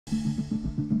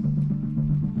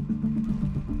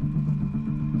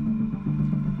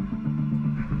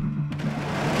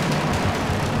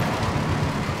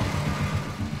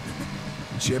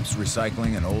Chip's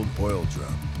recycling an old oil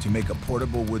drum to make a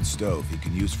portable wood stove he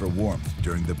can use for warmth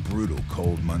during the brutal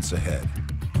cold months ahead.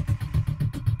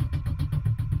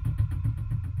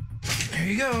 There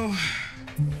you go.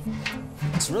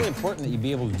 It's really important that you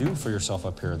be able to do for yourself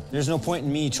up here. There's no point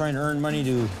in me trying to earn money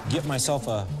to get myself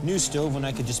a new stove when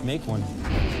I could just make one.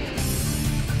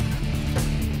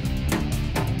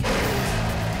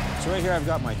 So right here I've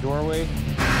got my doorway.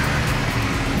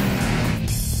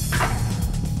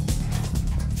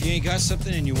 If you ain't got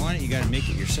something and you want it, you gotta make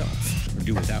it yourself, or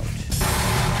do without.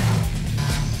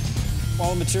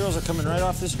 All the materials are coming right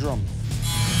off this drum.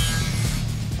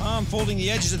 I'm folding the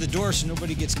edges of the door so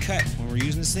nobody gets cut when we're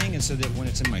using this thing, and so that when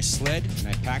it's in my sled and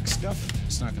I pack stuff,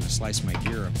 it's not gonna slice my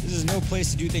gear up. This is no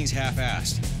place to do things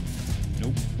half-assed.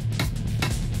 Nope.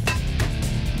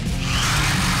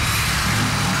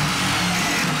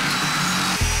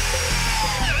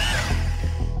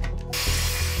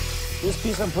 This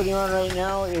piece I'm putting on right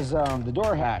now is the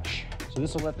door hatch. So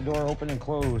this will let the door open and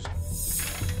close.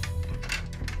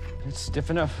 It's stiff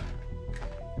enough.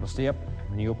 It'll stay up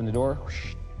when you open the door.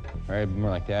 All right, more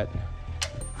like that.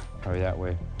 Probably that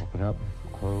way. Open up,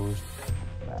 close,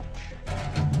 latch.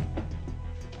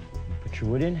 Put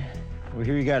your wood in. Over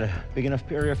here you got a big enough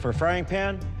area for a frying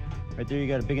pan. Right there you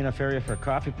got a big enough area for a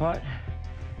coffee pot.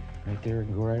 Right there, it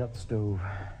can go right up the stove.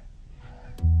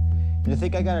 And I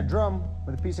think I got a drum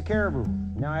with a piece of caribou.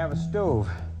 Now I have a stove.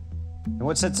 And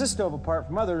what sets this stove apart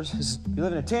from others is if you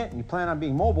live in a tent and you plan on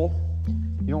being mobile,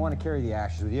 you don't want to carry the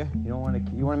ashes with you. You want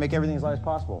to make everything as light as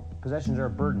possible. Possessions are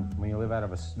a burden when you live out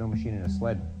of a snow machine and a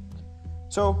sled.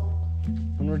 So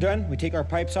when we're done, we take our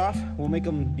pipes off. We'll make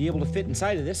them be able to fit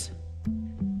inside of this.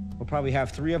 We'll probably have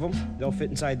 3 of them. They'll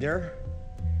fit inside there.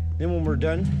 Then when we're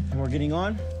done and we're getting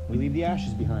on, we leave the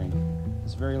ashes behind.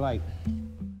 It's very light.